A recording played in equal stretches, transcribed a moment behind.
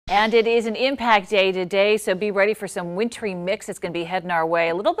And it is an impact day today, so be ready for some wintry mix. It's going to be heading our way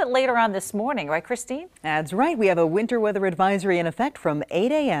a little bit later on this morning, right, Christine? That's right. We have a winter weather advisory in effect from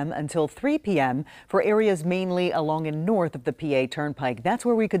 8 a.m. until 3 p.m. for areas mainly along and north of the PA Turnpike. That's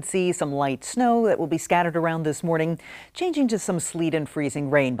where we could see some light snow that will be scattered around this morning, changing to some sleet and freezing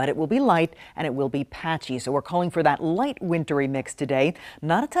rain, but it will be light and it will be patchy. So we're calling for that light wintry mix today.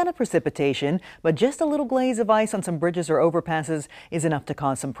 Not a ton of precipitation, but just a little glaze of ice on some bridges or overpasses is enough to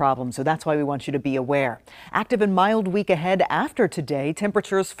cause some problems. So that's why we want you to be aware. Active and mild week ahead after today.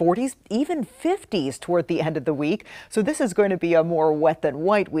 Temperatures 40s, even 50s toward the end of the week. So this is going to be a more wet than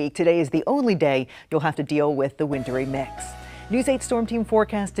white week. Today is the only day you'll have to deal with the wintry mix. News 8 Storm Team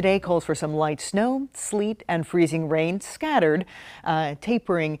forecast today calls for some light snow, sleet and freezing rain scattered,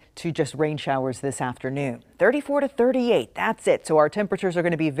 tapering to just rain showers this afternoon. 34 to 38, that's it. So our temperatures are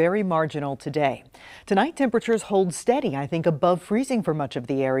going to be very marginal today. Tonight, temperatures hold steady, I think above freezing for much of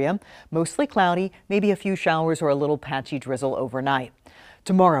the area. Mostly cloudy, maybe a few showers or a little patchy drizzle overnight.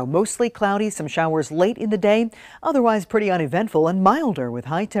 Tomorrow, mostly cloudy, some showers late in the day, otherwise pretty uneventful and milder with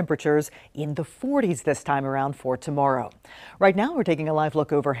high temperatures in the 40s this time around for tomorrow. Right now, we're taking a live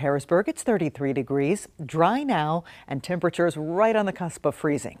look over Harrisburg. It's 33 degrees, dry now, and temperatures right on the cusp of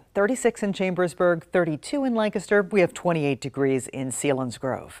freezing. 36 in Chambersburg, 32 in Lancaster. We have 28 degrees in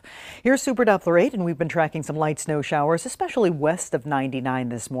Selinsgrove. Here's Super Doppler 8, and we've been tracking some light snow showers, especially west of 99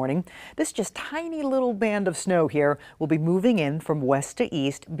 this morning. This just tiny little band of snow here will be moving in from west to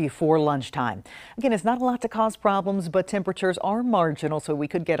east before lunchtime. Again, it's not a lot to cause problems, but temperatures are marginal, so we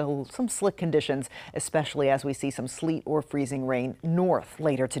could get some slick conditions, especially as we see some sleet or freezing rain north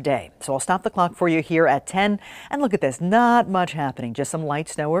later today. So I'll stop the clock for you here at 10. And look at this, not much happening, just some light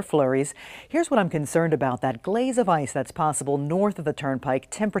snow or flurries. Here's what I'm concerned about, that glaze of ice that's possible north of the turnpike,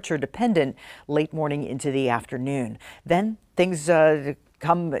 temperature dependent late morning into the afternoon. Then things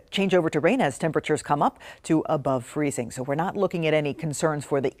change over to rain as temperatures come up to above freezing. So we're not looking at any concerns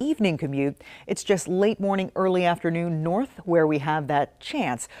for the evening commute. It's just late morning, early afternoon north where we have that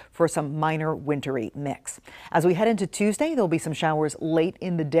chance for some minor wintry mix. As we head into Tuesday, there'll be some showers late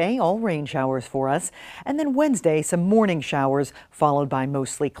in the day, all rain showers for us. And then Wednesday, some morning showers followed by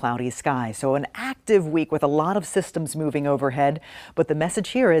mostly cloudy skies. So an active week with a lot of systems moving overhead. But the message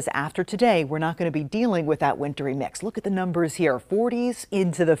here is after today, we're not going to be dealing with that wintry mix. Look at the numbers here, 40s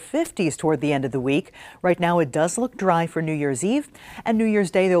into the 50s toward the end of the week. Right now it does look dry for New Year's Eve, and New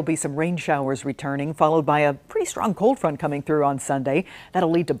Year's Day there'll be some rain showers returning, followed by a pretty strong cold front coming through on Sunday. That'll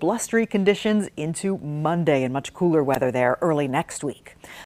lead to blustery conditions into Monday and much cooler weather there early next week.